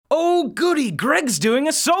Oh goody, Greg's doing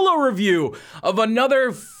a solo review of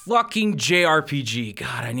another fucking JRPG.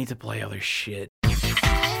 God, I need to play other shit.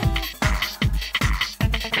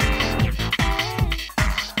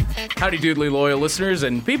 Howdy doodly loyal listeners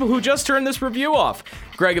and people who just turned this review off.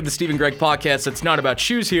 Greg of the Stephen Greg podcast that's not about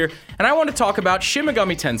shoes here, and I want to talk about Shin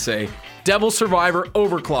Megami Tensei, Devil Survivor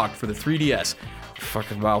Overclocked for the 3DS.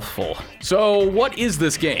 Fucking mouthful. So what is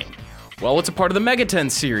this game? Well, it's a part of the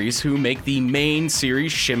Megaten series, who make the main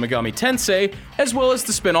series Shin Megami Tensei, as well as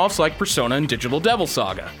the spin-offs like Persona and Digital Devil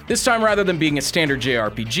Saga. This time, rather than being a standard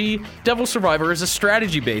JRPG, Devil Survivor is a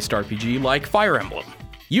strategy-based RPG like Fire Emblem.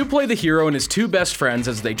 You play the hero and his two best friends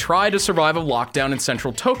as they try to survive a lockdown in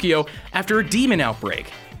central Tokyo after a demon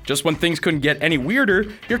outbreak. Just when things couldn't get any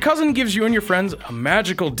weirder, your cousin gives you and your friends a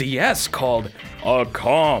magical DS called a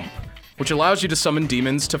comp, which allows you to summon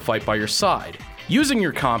demons to fight by your side. Using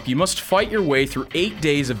your comp, you must fight your way through 8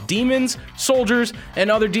 days of demons, soldiers,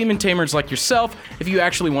 and other demon tamers like yourself if you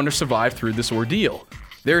actually want to survive through this ordeal.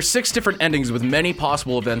 There are 6 different endings with many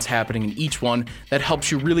possible events happening in each one that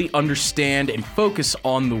helps you really understand and focus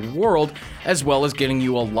on the world, as well as getting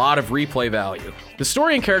you a lot of replay value. The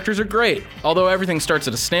story and characters are great, although everything starts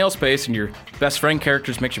at a snail's pace and your best friend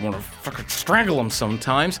characters makes you want to fucking strangle them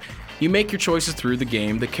sometimes. You make your choices through the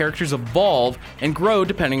game, the characters evolve and grow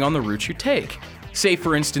depending on the route you take. Say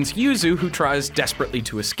for instance, Yuzu, who tries desperately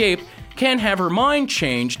to escape, can have her mind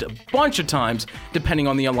changed a bunch of times depending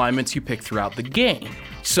on the alignments you pick throughout the game.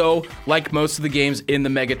 So, like most of the games in the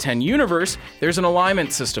Megaten universe, there's an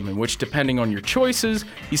alignment system in which, depending on your choices,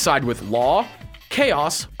 you side with law,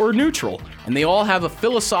 chaos, or neutral, and they all have a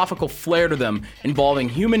philosophical flair to them involving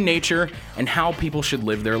human nature and how people should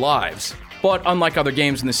live their lives. But unlike other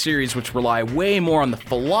games in the series which rely way more on the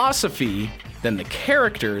philosophy than the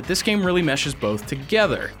character, this game really meshes both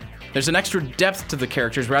together. There's an extra depth to the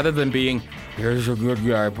characters rather than being, here's a good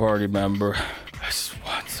guy party member, this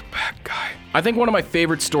one's a bad guy. I think one of my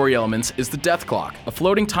favorite story elements is the death clock, a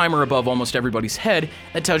floating timer above almost everybody's head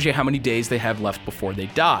that tells you how many days they have left before they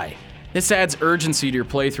die. This adds urgency to your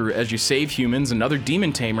playthrough as you save humans and other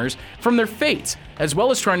demon tamers from their fates, as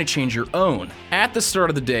well as trying to change your own. At the start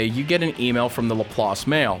of the day, you get an email from the Laplace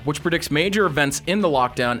Mail, which predicts major events in the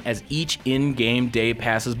lockdown as each in-game day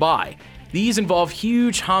passes by. These involve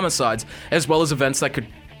huge homicides, as well as events that could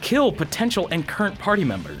kill potential and current party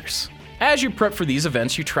members. As you prep for these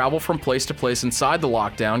events, you travel from place to place inside the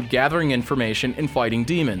lockdown, gathering information and fighting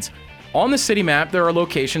demons. On the city map, there are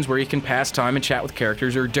locations where you can pass time and chat with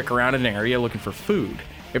characters or dick around in an area looking for food.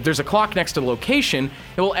 If there's a clock next to the location,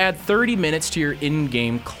 it will add 30 minutes to your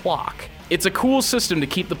in-game clock. It's a cool system to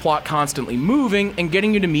keep the plot constantly moving and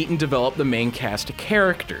getting you to meet and develop the main cast of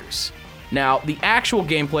characters. Now, the actual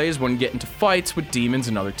gameplay is when you get into fights with demons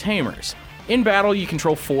and other tamers. In battle, you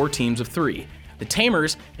control 4 teams of 3, the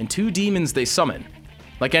tamers and 2 demons they summon.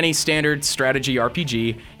 Like any standard strategy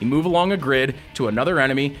RPG, you move along a grid to another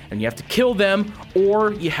enemy and you have to kill them,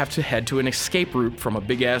 or you have to head to an escape route from a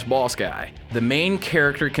big-ass boss guy. The main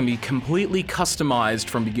character can be completely customized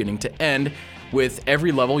from beginning to end. With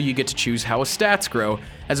every level, you get to choose how his stats grow,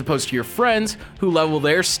 as opposed to your friends who level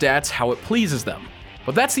their stats how it pleases them.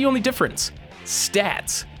 But that's the only difference.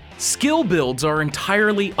 Stats. Skill builds are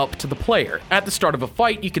entirely up to the player. At the start of a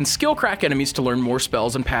fight, you can skill crack enemies to learn more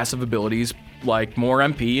spells and passive abilities like more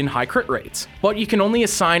MP and high crit rates. But you can only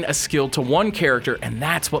assign a skill to one character, and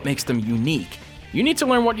that's what makes them unique. You need to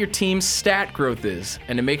learn what your team's stat growth is,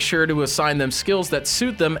 and to make sure to assign them skills that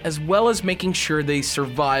suit them, as well as making sure they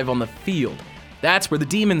survive on the field. That's where the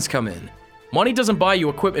demons come in. Money doesn't buy you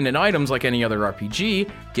equipment and items like any other RPG,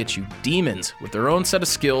 it gets you demons with their own set of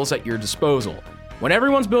skills at your disposal. When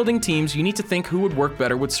everyone's building teams, you need to think who would work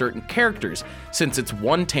better with certain characters, since it's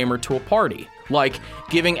one tamer to a party. Like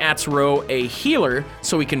giving Atsuro a healer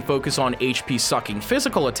so he can focus on HP sucking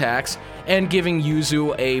physical attacks, and giving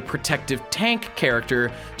Yuzu a protective tank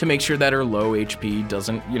character to make sure that her low HP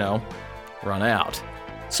doesn't, run out.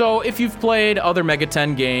 So if you've played other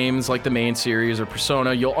Megaten games like the main series or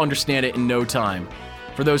Persona, you'll understand it in no time.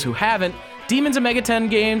 For those who haven't, demons in Megaten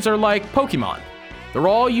games are like Pokemon. They're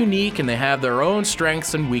all unique and they have their own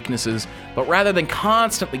strengths and weaknesses, but rather than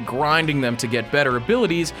constantly grinding them to get better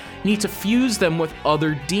abilities, you need to fuse them with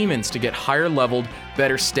other demons to get higher leveled,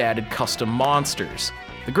 better statted custom monsters.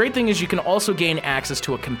 The great thing is you can also gain access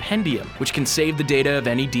to a compendium, which can save the data of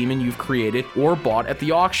any demon you've created or bought at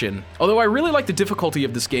the auction. Although I really like the difficulty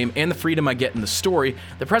of this game and the freedom I get in the story,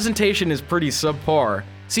 the presentation is pretty subpar.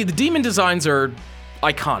 See, the demon designs are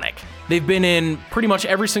iconic. They've been in pretty much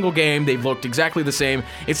every single game, they've looked exactly the same.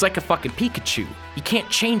 It's like a fucking Pikachu. You can't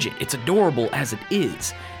change it, it's adorable as it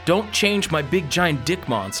is. Don't change my big giant dick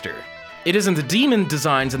monster. It isn't the demon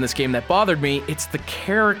designs in this game that bothered me, it's the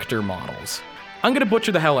character models. I'm gonna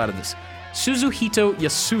butcher the hell out of this. Suzuhito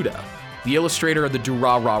Yasuda, the illustrator of the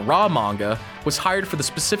Durarara manga, was hired for the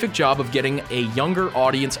specific job of getting a younger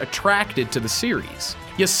audience attracted to the series.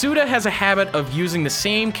 Yasuda has a habit of using the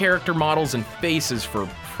same character models and faces for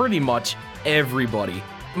pretty much everybody.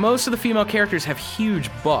 Most of the female characters have huge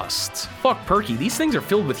busts. Fuck Perky, these things are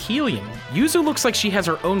filled with helium. Yuzu looks like she has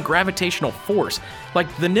her own gravitational force.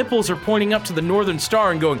 Like the nipples are pointing up to the northern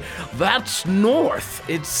star and going, "That's north."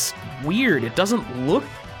 It's weird, it doesn't look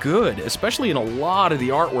good, especially in a lot of the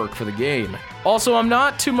artwork for the game. Also, I'm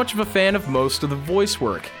not too much of a fan of most of the voice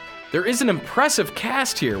work. There is an impressive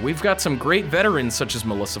cast here. We've got some great veterans such as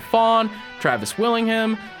Melissa Fawn, Travis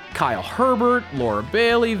Willingham, Kyle Herbert, Laura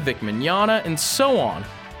Bailey, Vic Mignogna, and so on.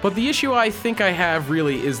 But the issue I think I have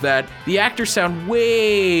really is that the actors sound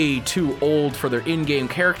way too old for their in-game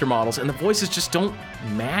character models, and the voices just don't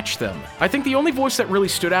match them. I think the only voice that really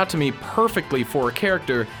stood out to me perfectly for a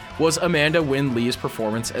character was Amanda Wynn Lee's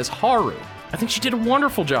performance as Haru. I think she did a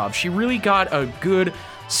wonderful job. She really got a good,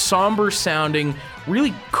 somber-sounding,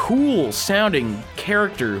 really cool-sounding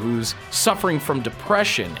character who's suffering from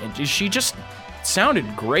depression, and she just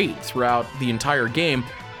sounded great throughout the entire game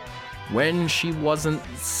when she wasn't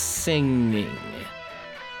singing.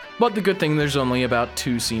 But the good thing, there's only about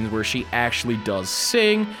 2 scenes where she actually does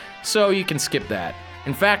sing, so you can skip that.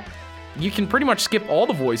 In fact, you can pretty much skip all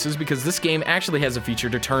the voices because this game actually has a feature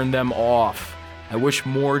to turn them off. I wish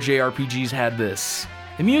more JRPGs had this.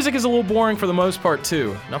 The music is a little boring for the most part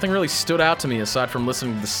too. Nothing really stood out to me aside from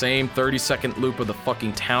listening to the same 30-second loop of the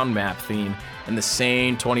fucking town map theme and the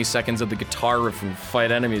same 20 seconds of the guitar riff and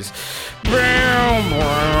fight enemies.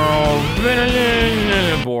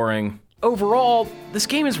 Boring. Overall, this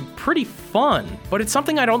game is pretty fun, but it's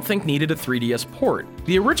something I don't think needed a 3DS port.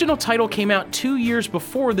 The original title came out 2 years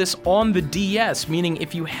before this on the DS, meaning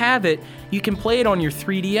if you have it, you can play it on your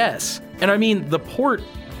 3DS. And I mean, the port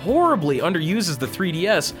horribly underuses the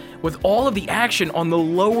 3DS with all of the action on the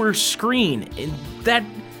lower screen, and that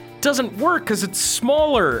doesn't work because it's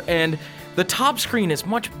smaller, and the top screen is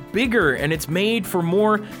much bigger, and it's made for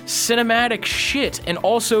more cinematic shit, and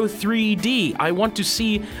also 3D. I want to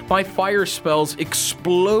see my fire spells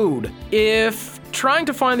explode. If trying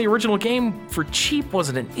to find the original game for cheap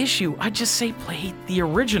wasn't an issue, I'd just say play the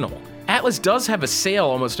original. Atlas does have a sale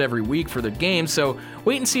almost every week for their game, so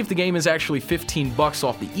wait and see if the game is actually $15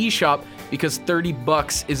 off the eShop, because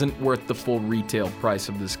 $30 isn't worth the full retail price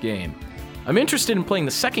of this game. I'm interested in playing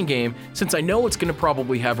the second game since I know it's going to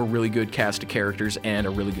probably have a really good cast of characters and a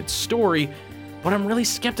really good story, but I'm really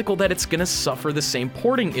skeptical that it's going to suffer the same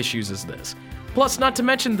porting issues as this. Plus, not to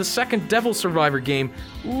mention, the second Devil Survivor game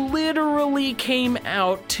literally came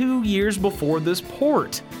out 2 years before this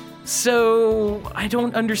port. So, I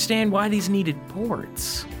don't understand why these needed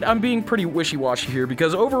ports. I'm being pretty wishy-washy here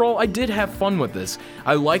because overall I did have fun with this.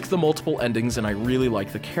 I like the multiple endings and I really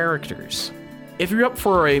like the characters. If you're up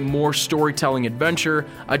for a more storytelling adventure,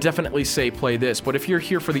 I definitely say play this, but if you're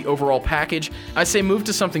here for the overall package, I say move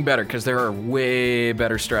to something better because there are way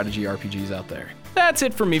better strategy RPGs out there. That's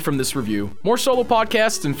it from me from this review. More solo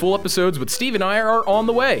podcasts and full episodes with Steve and I are on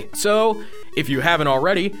the way. So, if you haven't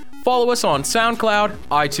already, follow us on SoundCloud,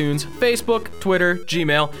 iTunes, Facebook, Twitter,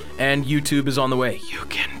 Gmail, and YouTube is on the way. You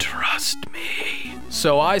can trust me.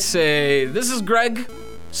 So I say, this is Greg,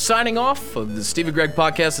 signing off of the Steve and Greg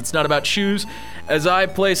podcast. It's not about shoes, as I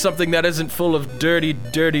play something that isn't full of dirty,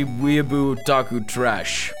 dirty weeaboo otaku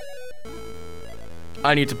trash.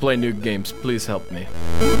 I need to play new games. Please help me.